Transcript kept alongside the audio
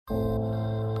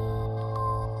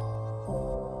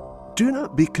Do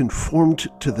not be conformed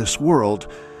to this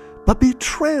world, but be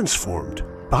transformed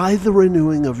by the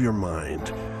renewing of your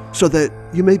mind, so that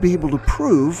you may be able to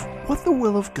prove what the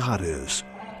will of God is,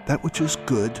 that which is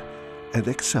good and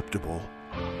acceptable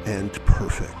and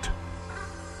perfect.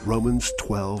 Romans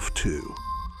 12:2.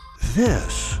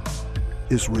 This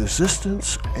is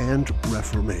Resistance and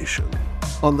Reformation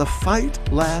on the Fight,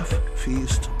 Laugh,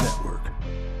 Feast Network.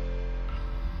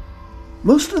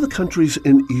 Most of the countries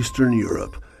in Eastern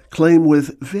Europe claim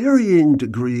with varying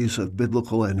degrees of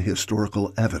biblical and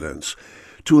historical evidence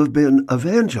to have been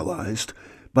evangelized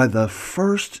by the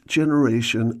first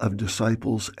generation of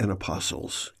disciples and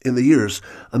apostles in the years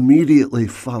immediately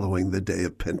following the day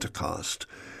of Pentecost.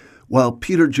 While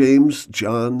Peter, James,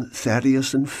 John,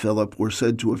 Thaddeus, and Philip were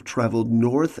said to have traveled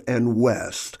north and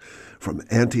west from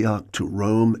Antioch to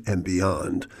Rome and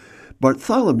beyond,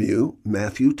 Bartholomew,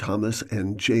 Matthew, Thomas,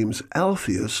 and James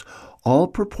Alphaeus all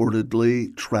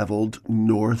purportedly traveled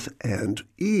north and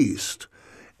east.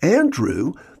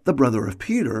 Andrew, the brother of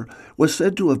Peter, was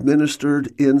said to have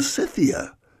ministered in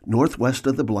Scythia, northwest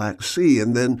of the Black Sea,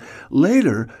 and then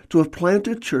later to have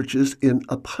planted churches in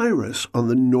Epirus on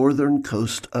the northern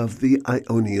coast of the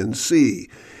Ionian Sea.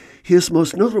 His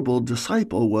most notable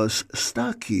disciple was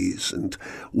Stachys, and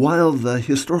while the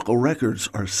historical records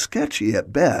are sketchy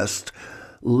at best,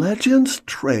 legends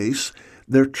trace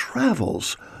their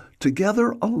travels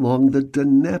together along the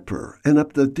Dnieper and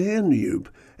up the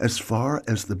Danube as far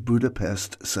as the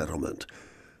Budapest settlement.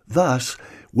 Thus,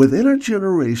 within a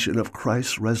generation of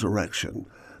Christ's resurrection,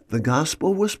 the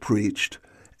gospel was preached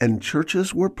and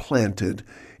churches were planted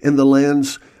in the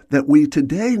lands that we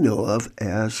today know of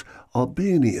as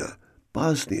Albania,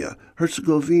 Bosnia,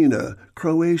 Herzegovina,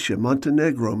 Croatia,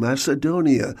 Montenegro,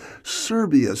 Macedonia,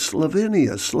 Serbia,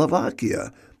 Slovenia,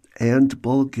 Slovakia, and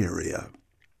Bulgaria.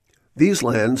 These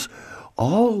lands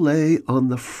all lay on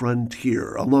the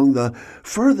frontier, along the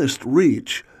furthest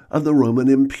reach of the Roman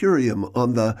Imperium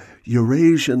on the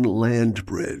Eurasian land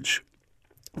bridge.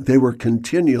 They were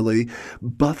continually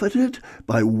buffeted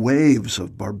by waves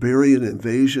of barbarian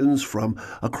invasions from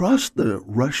across the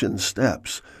Russian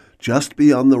steppes. Just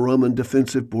beyond the Roman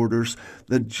defensive borders,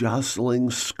 the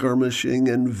jostling, skirmishing,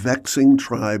 and vexing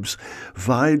tribes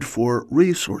vied for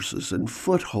resources and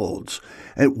footholds.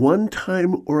 At one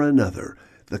time or another,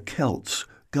 the Celts,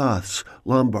 Goths,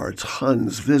 Lombards,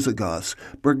 Huns, Visigoths,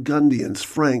 Burgundians,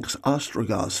 Franks,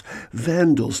 Ostrogoths,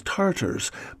 Vandals,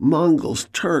 Tartars, Mongols,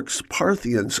 Turks,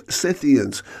 Parthians,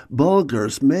 Scythians,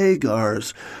 Bulgars,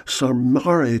 Magyars,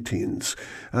 Sarmatines,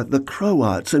 the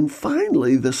Croats, and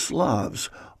finally the Slavs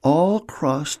all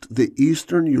crossed the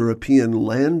Eastern European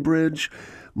land bridge.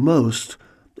 Most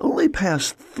only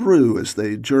passed through as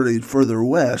they journeyed further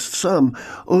west. Some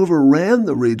overran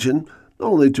the region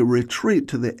only to retreat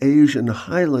to the Asian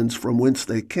highlands from whence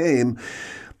they came.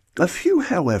 A few,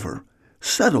 however,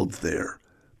 settled there,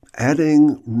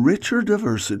 adding richer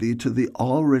diversity to the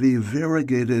already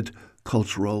variegated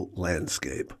cultural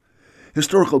landscape.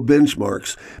 Historical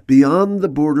benchmarks beyond the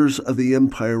borders of the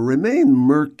empire remain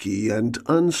murky and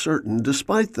uncertain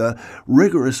despite the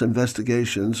rigorous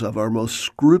investigations of our most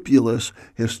scrupulous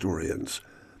historians.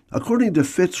 According to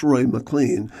Fitzroy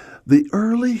MacLean, the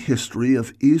early history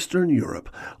of Eastern Europe,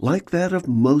 like that of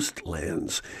most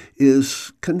lands,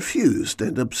 is confused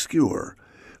and obscure.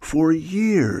 For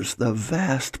years, the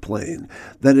vast plain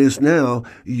that is now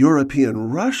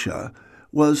European Russia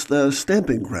was the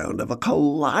stamping ground of a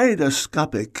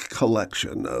kaleidoscopic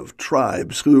collection of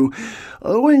tribes who,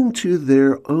 owing to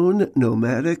their own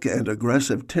nomadic and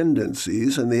aggressive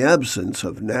tendencies and the absence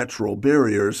of natural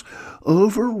barriers,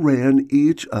 overran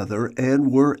each other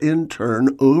and were in turn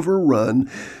overrun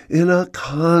in a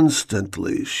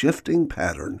constantly shifting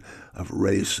pattern of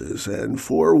races and,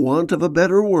 for want of a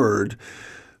better word,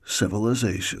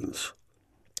 civilizations.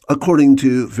 According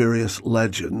to various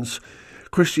legends,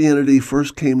 Christianity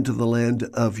first came to the land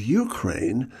of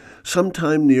Ukraine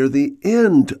sometime near the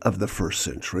end of the first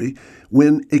century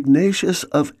when Ignatius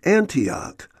of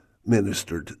Antioch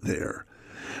ministered there.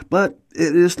 But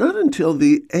it is not until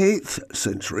the 8th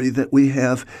century that we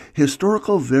have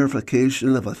historical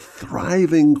verification of a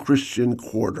thriving Christian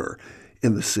quarter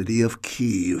in the city of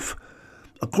Kiev.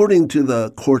 According to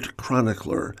the court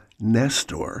chronicler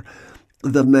Nestor,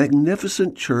 the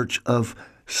magnificent church of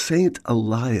St.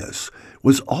 Elias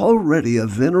was already a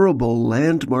venerable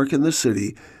landmark in the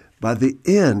city by the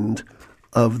end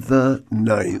of the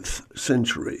 9th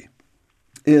century.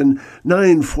 In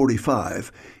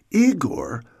 945,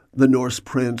 Igor, the Norse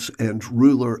prince and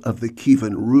ruler of the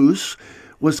Kievan Rus,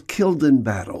 was killed in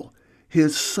battle.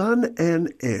 His son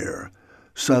and heir,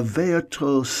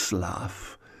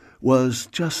 Sviatoslav, was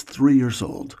just 3 years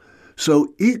old,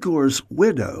 so Igor's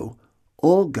widow,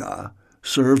 Olga,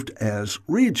 served as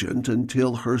regent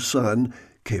until her son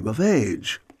came of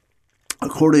age.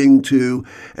 According to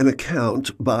an account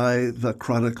by the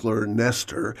chronicler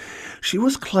Nestor, she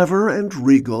was clever and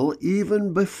regal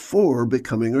even before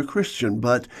becoming a Christian,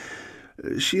 but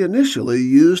she initially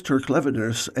used her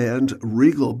cleverness and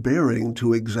regal bearing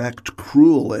to exact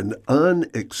cruel and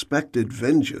unexpected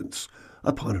vengeance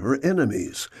upon her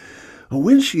enemies.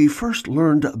 When she first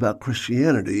learned about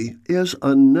Christianity is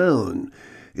unknown.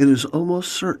 It is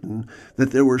almost certain that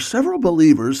there were several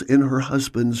believers in her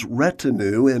husband's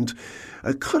retinue and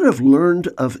could have learned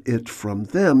of it from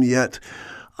them, yet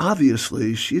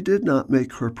obviously she did not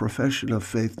make her profession of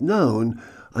faith known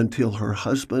until her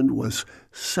husband was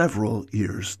several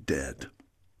years dead.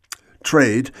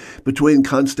 Trade between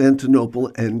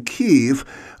Constantinople and Kiev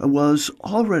was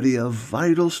already a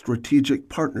vital strategic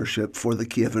partnership for the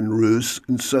Kievan Rus,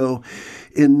 and so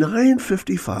in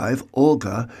 955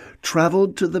 Olga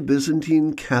traveled to the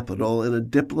Byzantine capital in a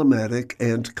diplomatic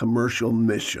and commercial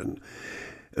mission.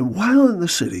 And while in the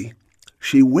city,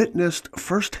 she witnessed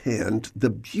firsthand the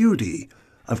beauty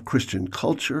of Christian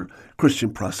culture,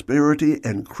 Christian prosperity,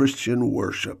 and Christian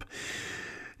worship.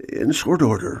 In short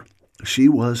order, she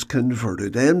was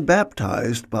converted and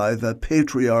baptized by the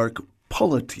Patriarch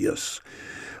Politius.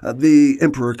 The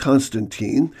Emperor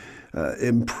Constantine,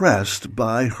 impressed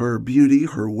by her beauty,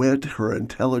 her wit, her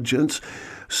intelligence,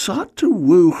 sought to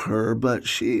woo her, but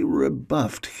she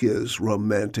rebuffed his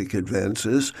romantic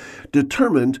advances,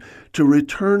 determined to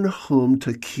return home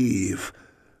to Kiev.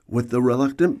 With the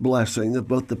reluctant blessing of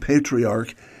both the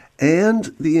Patriarch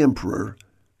and the Emperor,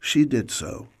 she did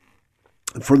so.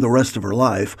 For the rest of her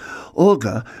life,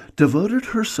 Olga devoted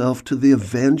herself to the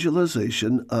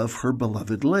evangelization of her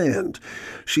beloved land.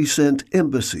 She sent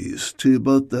embassies to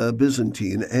both the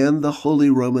Byzantine and the Holy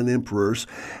Roman emperors,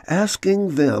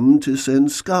 asking them to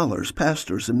send scholars,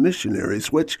 pastors, and missionaries,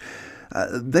 which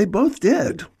they both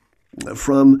did.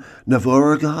 From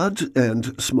Novgorod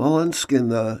and Smolensk in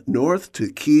the north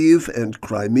to Kiev and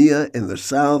Crimea in the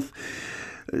south,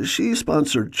 she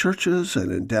sponsored churches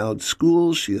and endowed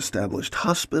schools, she established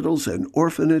hospitals and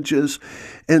orphanages,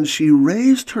 and she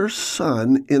raised her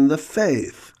son in the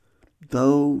faith,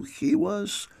 though he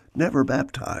was never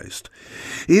baptized.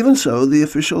 Even so, the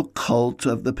official cult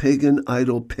of the pagan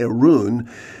idol Perun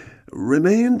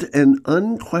remained an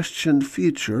unquestioned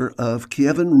feature of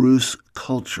Kievan Rus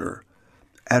culture.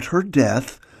 At her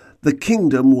death, the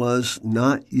kingdom was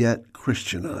not yet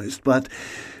Christianized, but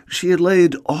she had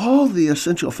laid all the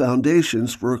essential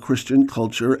foundations for a Christian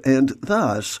culture, and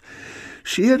thus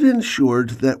she had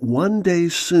ensured that one day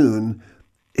soon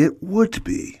it would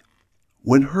be,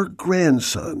 when her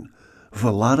grandson,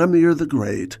 Vladimir the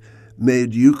Great,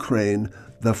 made Ukraine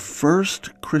the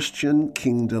first Christian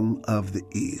kingdom of the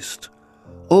East.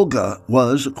 Olga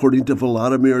was, according to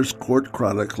Vladimir's court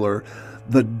chronicler,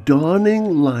 the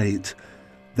dawning light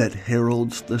that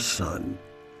heralds the sun.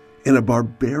 In a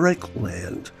barbaric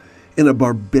land, in a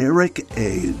barbaric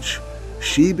age,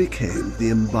 she became the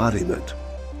embodiment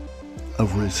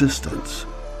of resistance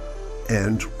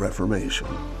and reformation.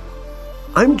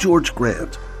 I'm George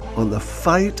Grant on the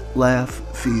Fight, Laugh,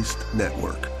 Feast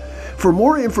Network. For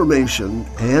more information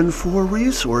and for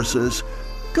resources,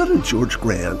 go to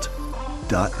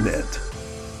georgegrant.net.